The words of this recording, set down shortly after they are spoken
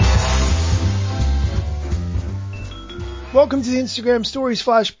Welcome to the Instagram Stories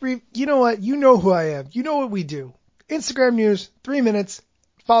Flash Brief. You know what? You know who I am. You know what we do. Instagram news, 3 minutes.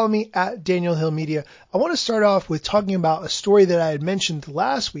 Follow me at Daniel Hill Media. I want to start off with talking about a story that I had mentioned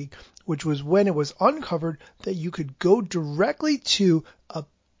last week, which was when it was uncovered that you could go directly to a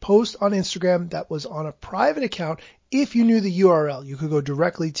post on Instagram that was on a private account. If you knew the URL, you could go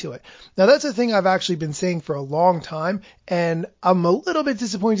directly to it. Now, that's a thing I've actually been saying for a long time, and I'm a little bit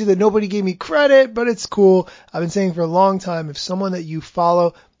disappointed that nobody gave me credit, but it's cool. I've been saying for a long time, if someone that you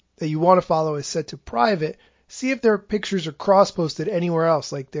follow, that you want to follow is set to private, see if their pictures are cross-posted anywhere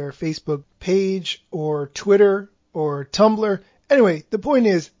else, like their Facebook page or Twitter or Tumblr. Anyway, the point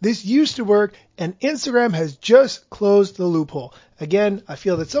is, this used to work, and Instagram has just closed the loophole. Again, I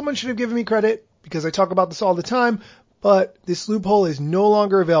feel that someone should have given me credit because I talk about this all the time, but this loophole is no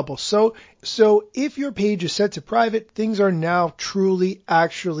longer available. So if your page is set to private, things are now truly,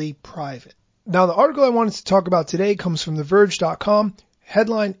 actually private. Now, the article I wanted to talk about today comes from TheVerge.com.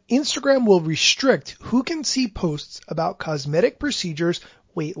 Headline, Instagram will restrict who can see posts about cosmetic procedures,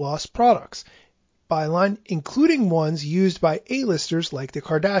 weight loss products. Byline, including ones used by A-listers like the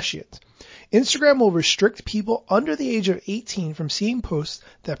Kardashians. Instagram will restrict people under the age of 18 from seeing posts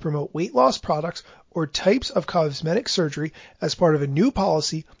that promote weight loss products or types of cosmetic surgery as part of a new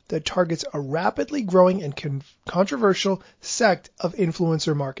policy that targets a rapidly growing and controversial sect of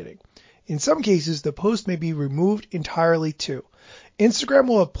influencer marketing. In some cases, the post may be removed entirely too. Instagram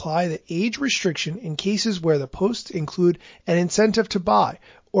will apply the age restriction in cases where the posts include an incentive to buy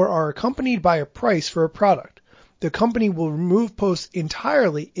or are accompanied by a price for a product. The company will remove posts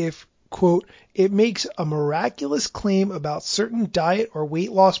entirely if, quote, it makes a miraculous claim about certain diet or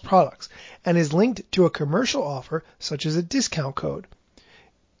weight loss products and is linked to a commercial offer such as a discount code,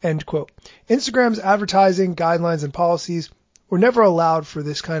 end quote. Instagram's advertising guidelines and policies were never allowed for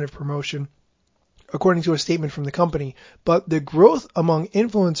this kind of promotion, according to a statement from the company, but the growth among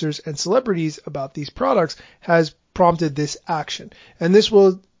influencers and celebrities about these products has prompted this action, and this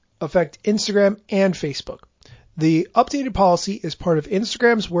will affect Instagram and Facebook. The updated policy is part of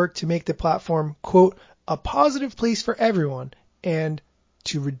Instagram's work to make the platform, quote, a positive place for everyone and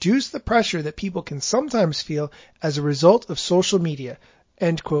to reduce the pressure that people can sometimes feel as a result of social media,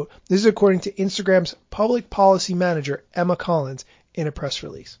 end quote. This is according to Instagram's public policy manager, Emma Collins, in a press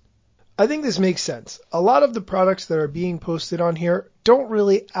release. I think this makes sense. A lot of the products that are being posted on here don't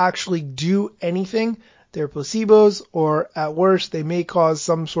really actually do anything. They're placebos, or at worst, they may cause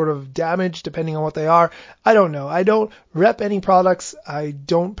some sort of damage depending on what they are. I don't know. I don't rep any products. I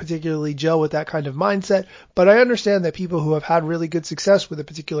don't particularly gel with that kind of mindset, but I understand that people who have had really good success with a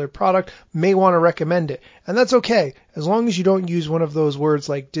particular product may want to recommend it. And that's okay, as long as you don't use one of those words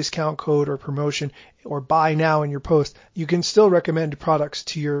like discount code or promotion or buy now in your post. You can still recommend products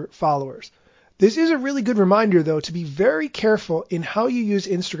to your followers. This is a really good reminder, though, to be very careful in how you use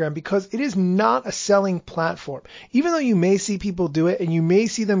Instagram because it is not a selling platform. Even though you may see people do it and you may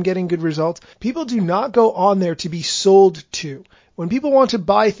see them getting good results, people do not go on there to be sold to. When people want to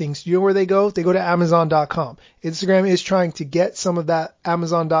buy things, do you know where they go? They go to Amazon.com. Instagram is trying to get some of that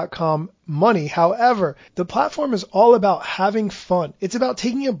Amazon.com money. However, the platform is all about having fun. It's about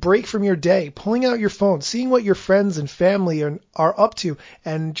taking a break from your day, pulling out your phone, seeing what your friends and family are up to,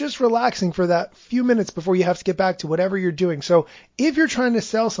 and just relaxing for that few minutes before you have to get back to whatever you're doing. So if you're trying to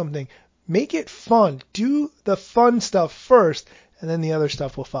sell something, make it fun. Do the fun stuff first, and then the other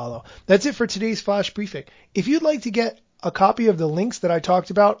stuff will follow. That's it for today's Flash Briefing. If you'd like to get a copy of the links that I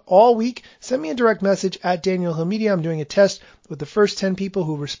talked about all week, send me a direct message at Daniel Hill Media. I'm doing a test with the first 10 people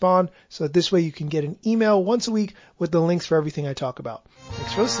who respond, so that this way you can get an email once a week with the links for everything I talk about.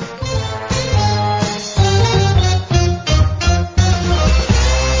 Thanks for listening.